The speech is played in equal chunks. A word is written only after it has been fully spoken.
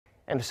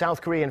And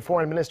South Korean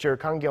Foreign Minister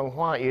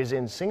Kyung-wha is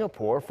in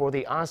Singapore for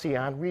the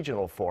ASEAN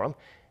Regional Forum.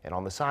 And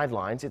on the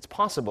sidelines, it's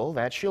possible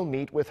that she'll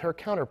meet with her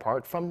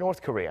counterpart from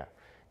North Korea.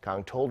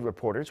 Kang told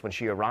reporters when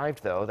she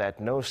arrived, though,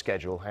 that no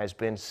schedule has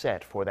been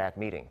set for that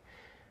meeting.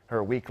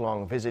 Her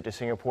week-long visit to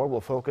Singapore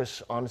will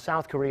focus on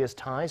South Korea's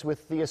ties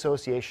with the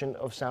Association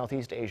of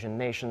Southeast Asian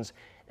Nations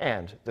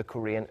and the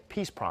Korean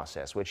peace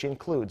process, which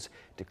includes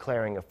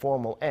declaring a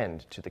formal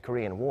end to the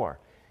Korean War.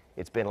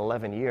 It's been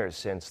 11 years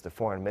since the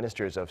foreign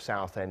ministers of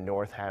South and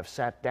North have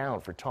sat down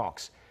for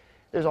talks.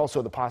 There's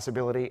also the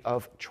possibility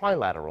of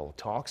trilateral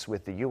talks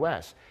with the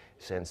U.S.,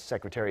 since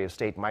Secretary of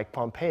State Mike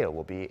Pompeo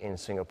will be in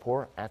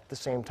Singapore at the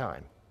same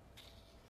time.